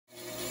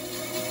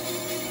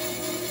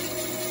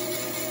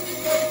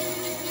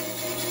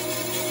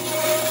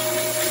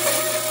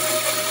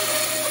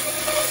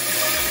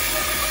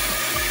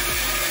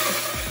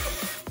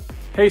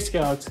Hey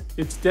Scouts,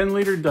 it's Den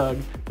Leader Doug,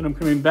 and I'm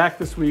coming back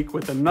this week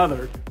with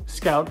another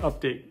Scout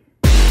update.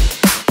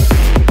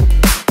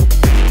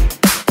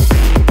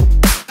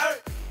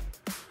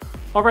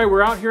 All right,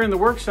 we're out here in the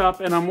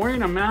workshop and I'm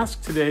wearing a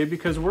mask today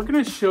because we're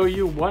gonna show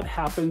you what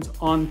happens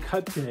on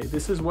cut day.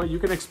 This is what you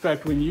can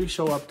expect when you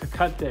show up to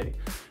cut day.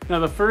 Now,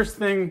 the first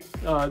thing,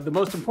 the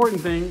most important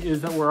thing is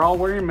that we're all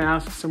wearing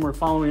masks and we're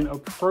following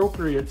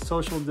appropriate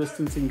social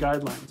distancing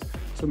guidelines.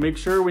 So make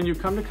sure when you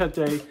come to cut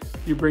day,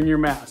 you bring your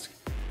mask.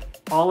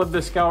 All of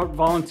the Scout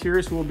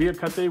volunteers who will be at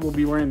cut day will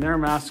be wearing their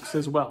masks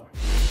as well.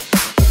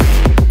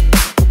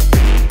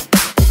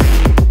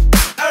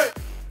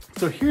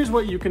 So here's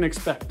what you can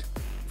expect.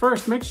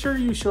 First, make sure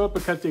you show up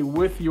at cut day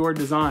with your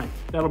design.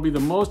 That'll be the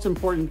most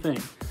important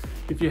thing.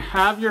 If you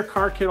have your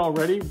car kit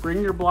already,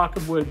 bring your block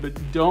of wood, but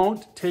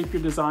don't take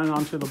your design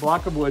onto the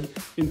block of wood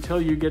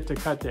until you get to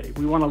cut day.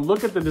 We want to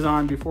look at the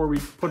design before we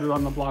put it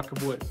on the block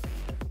of wood.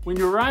 When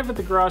you arrive at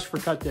the garage for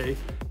cut day,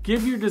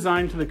 give your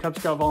design to the Cub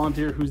Scout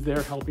volunteer who's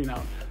there helping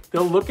out.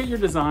 They'll look at your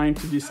design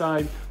to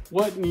decide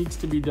what needs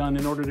to be done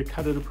in order to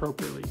cut it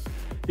appropriately.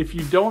 If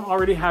you don't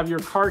already have your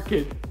car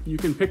kit, you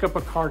can pick up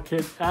a car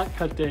kit at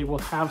cut day. We'll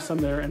have some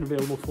there and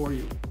available for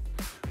you.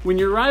 When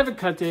you arrive at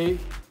cut day,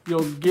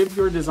 you'll give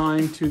your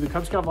design to the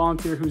Cub Scout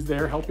volunteer who's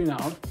there helping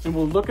out, and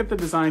we'll look at the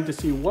design to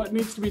see what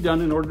needs to be done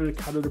in order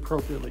to cut it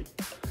appropriately.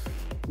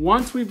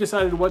 Once we've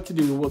decided what to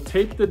do, we'll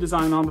tape the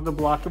design onto the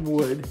block of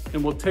wood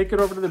and we'll take it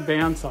over to the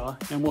bandsaw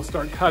and we'll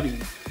start cutting.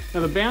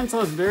 Now, the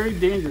bandsaw is very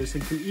dangerous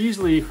and can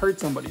easily hurt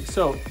somebody.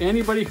 So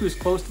anybody who's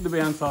close to the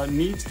bandsaw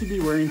needs to be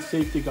wearing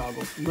safety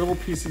goggles. Little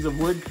pieces of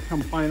wood can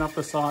come flying off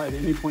the saw at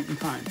any point in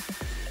time.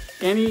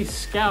 Any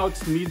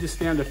Scouts need to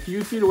stand a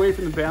few feet away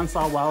from the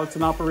bandsaw while it's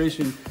in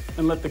operation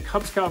and let the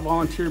Cub Scout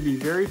volunteer be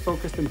very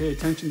focused and pay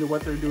attention to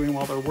what they're doing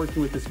while they're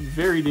working with this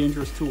very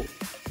dangerous tool.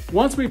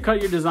 Once we've cut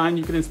your design,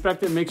 you can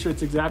inspect it and make sure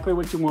it's exactly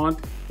what you want.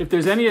 If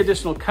there's any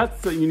additional cuts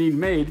that you need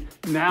made,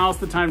 now's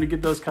the time to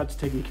get those cuts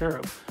taken care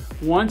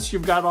of. Once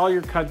you've got all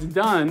your cuts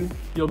done,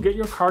 you'll get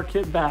your car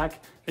kit back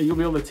and you'll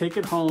be able to take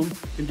it home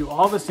and do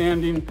all the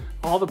sanding,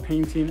 all the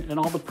painting, and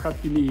all the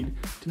prep you need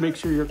to make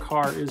sure your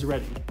car is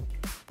ready.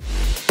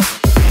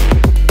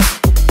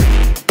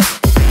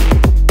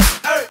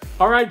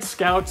 All right,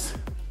 Scouts,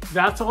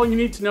 that's all you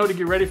need to know to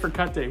get ready for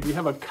cut day. We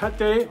have a cut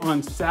day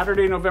on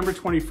Saturday, November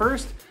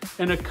 21st,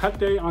 and a cut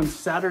day on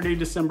Saturday,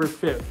 December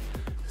 5th.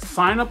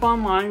 Sign up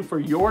online for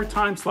your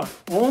time slot.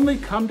 Only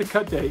come to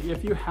cut day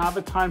if you have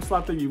a time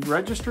slot that you've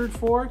registered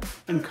for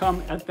and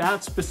come at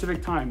that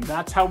specific time.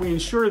 That's how we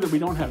ensure that we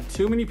don't have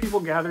too many people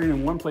gathering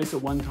in one place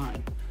at one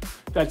time.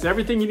 That's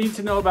everything you need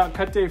to know about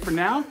cut day for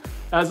now.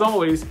 As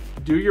always,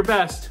 do your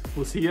best.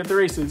 We'll see you at the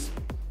races.